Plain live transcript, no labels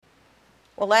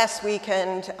Well, last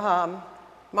weekend,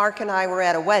 Mark and I were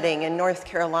at a wedding in North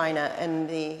Carolina, and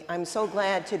I'm so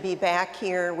glad to be back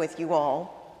here with you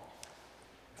all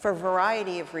for a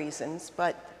variety of reasons,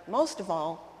 but most of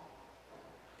all,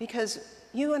 because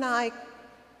you and I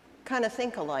kind of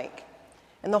think alike.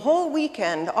 And the whole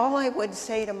weekend, all I would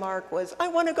say to Mark was, I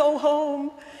want to go home,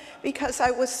 because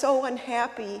I was so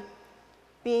unhappy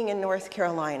being in North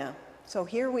Carolina. So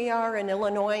here we are in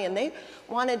Illinois, and they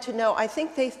wanted to know, I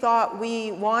think they thought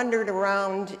we wandered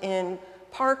around in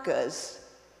parkas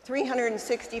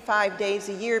 365 days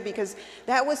a year, because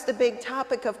that was the big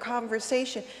topic of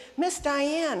conversation. Miss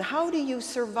Diane, how do you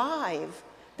survive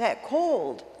that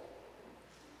cold?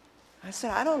 I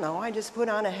said, I don't know, I just put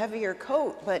on a heavier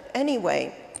coat. But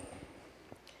anyway,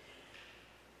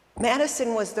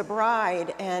 Madison was the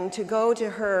bride, and to go to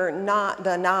her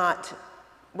Knot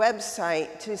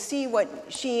website to see what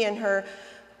she and her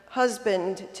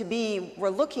husband-to-be were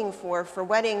looking for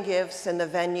wedding gifts and the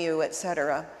venue,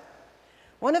 etc.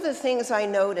 One of the things I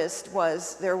noticed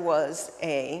was there was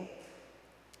a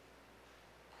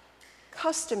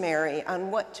customary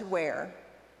on what to wear.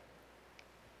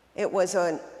 It was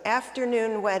an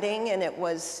afternoon wedding, and it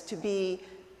was to be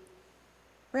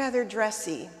rather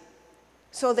dressy.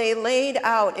 So they laid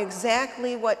out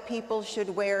exactly what people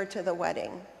should wear to the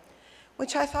wedding,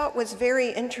 which I thought was very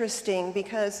interesting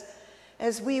because,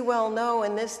 as we well know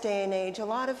in this day and age, a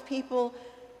lot of people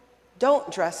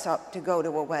don't dress up to go to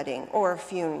a wedding or a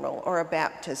funeral or a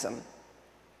baptism.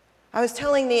 I was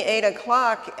telling the 8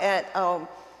 o'clock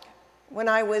when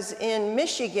I was in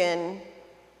Michigan,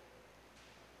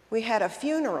 we had a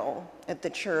funeral at the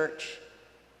church,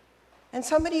 and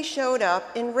somebody showed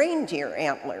up in reindeer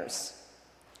antlers,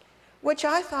 which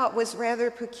I thought was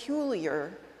rather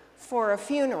peculiar for a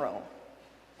funeral.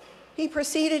 He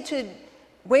proceeded to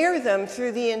wear them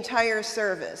through the entire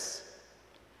service.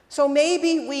 So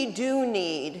maybe we do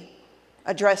need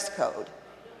a dress code.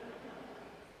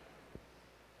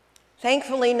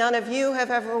 Thankfully, none of you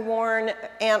have ever worn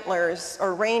antlers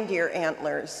or reindeer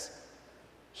antlers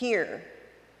here.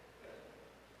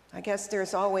 I guess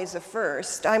there's always a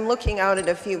first. I'm looking out at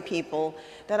a few people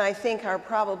that I think are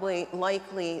probably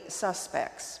likely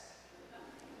suspects.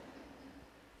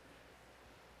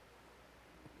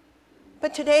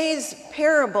 But today's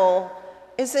parable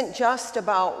isn't just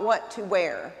about what to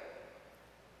wear.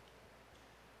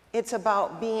 It's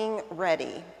about being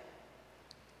ready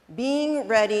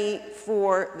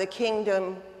for the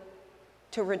kingdom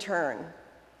to return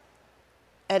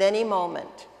at any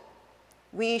moment.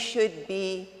 We should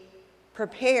be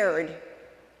prepared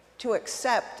to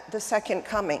accept the second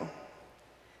coming.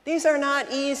 These are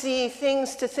not easy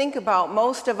things to think about.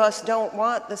 Most of us don't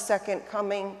want the second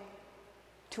coming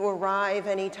to arrive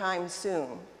anytime soon.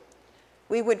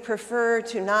 We would prefer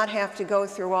to not have to go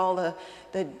through all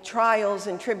the trials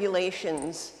and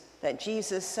tribulations that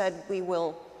Jesus said we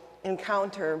will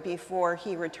encounter before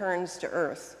he returns to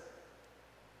earth.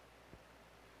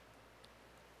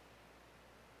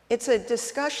 It's a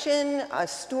discussion, a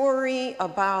story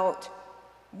about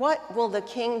what will the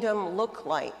kingdom look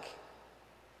like?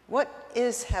 What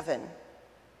is heaven?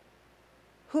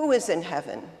 Who is in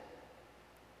heaven?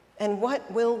 And what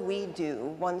will we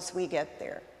do once we get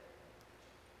there?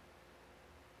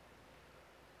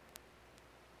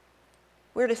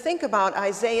 We're to think about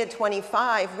Isaiah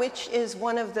 25, which is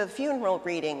one of the funeral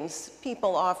readings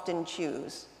people often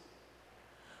choose,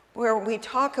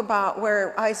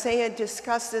 where Isaiah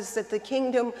discusses that the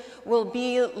kingdom will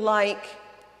be like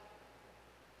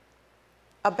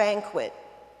a banquet,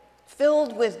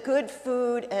 filled with good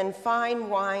food and fine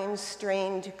wine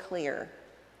strained clear.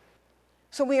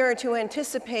 So we are to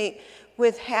anticipate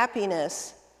with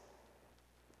happiness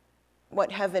what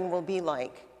heaven will be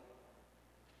like.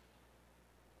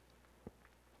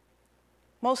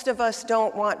 Most of us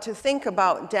don't want to think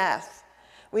about death.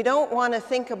 We don't want to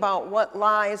think about what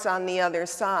lies on the other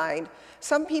side.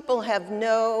 Some people have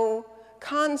no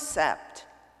concept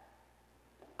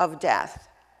of death.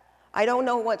 I don't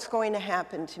know what's going to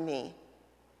happen to me.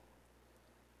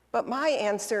 But my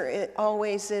answer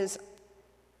always is,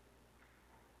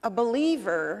 a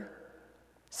believer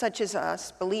such as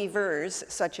us, believers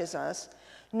such as us,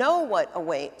 know what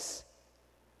awaits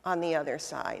on the other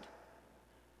side.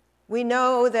 We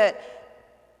know that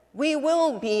we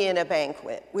will be in a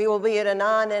banquet. We will be at a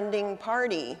non-ending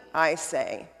party, I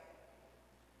say.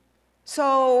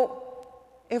 So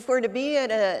if we're to be at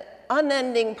an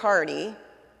unending party,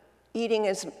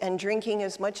 eating and drinking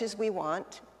as much as we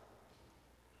want,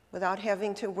 without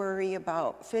having to worry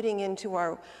about fitting into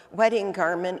our wedding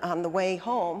garment on the way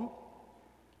home,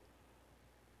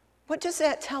 What does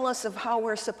that tell us of how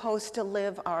we're supposed to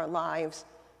live our lives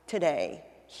today,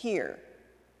 here?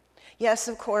 Yes,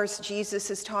 of course, Jesus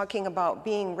is talking about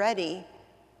being ready,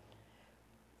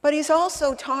 but he's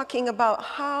also talking about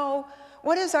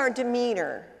what is our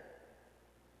demeanor?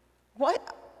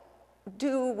 What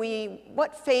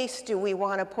face do we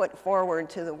want to put forward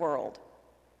to the world?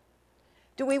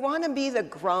 Do we want to be the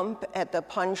grump at the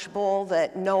punch bowl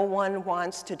that no one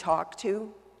wants to talk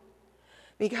to?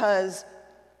 Because,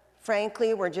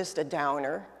 frankly, we're just a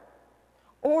downer.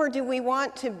 Or do we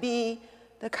want to be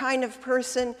the kind of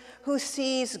person who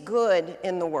sees good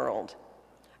in the world?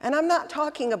 And I'm not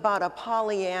talking about a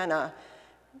Pollyanna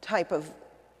type of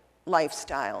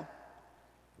lifestyle.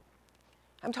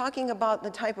 I'm talking about the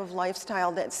type of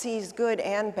lifestyle that sees good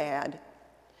and bad,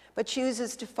 but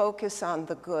chooses to focus on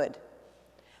the good,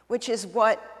 which is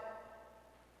what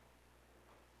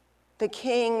the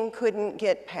king couldn't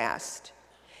get past.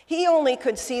 He only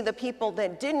could see the people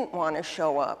that didn't want to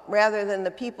show up rather than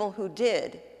the people who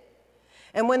did.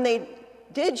 And when they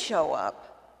did show up,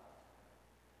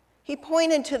 he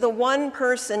pointed to the one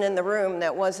person in the room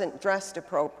that wasn't dressed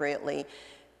appropriately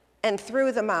and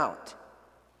threw them out.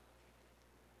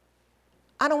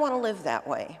 I don't want to live that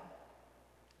way.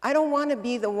 I don't want to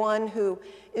be the one who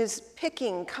is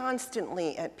picking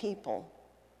constantly at people.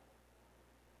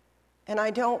 And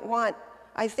I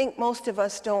think most of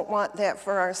us don't want that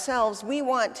for ourselves. We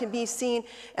want to be seen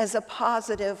as a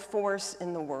positive force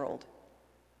in the world.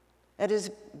 It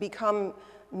has become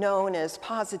known as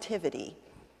positivity.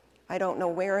 I don't know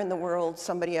where in the world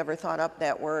somebody ever thought up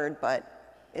that word,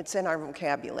 but it's in our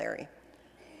vocabulary.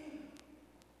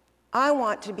 I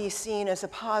want to be seen as a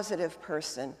positive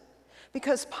person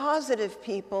because positive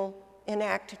people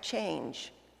enact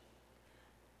change.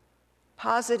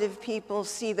 Positive people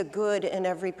see the good in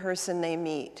every person they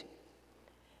meet.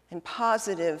 And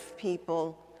positive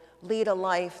people lead a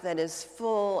life that is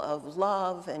full of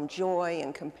love and joy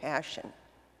and compassion.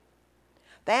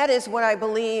 That is what I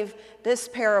believe this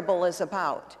parable is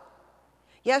about.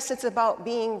 Yes, it's about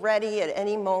being ready at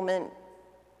any moment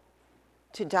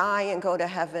to die and go to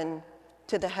heaven,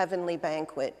 to the heavenly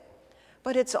banquet.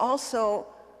 But it's also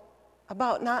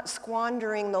about not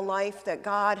squandering the life that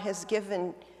God has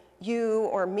given you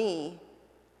or me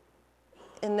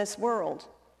in this world.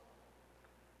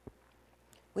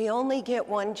 We only get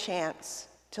one chance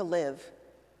to live.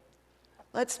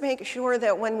 Let's make sure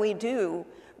that when we do,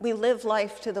 we live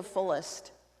life to the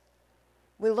fullest.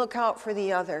 We look out for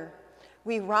the other.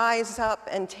 We rise up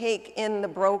and take in the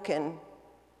broken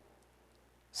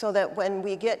so that when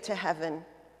we get to heaven,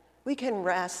 we can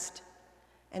rest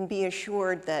and be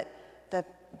assured that the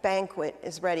banquet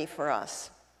is ready for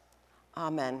us.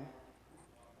 Amen.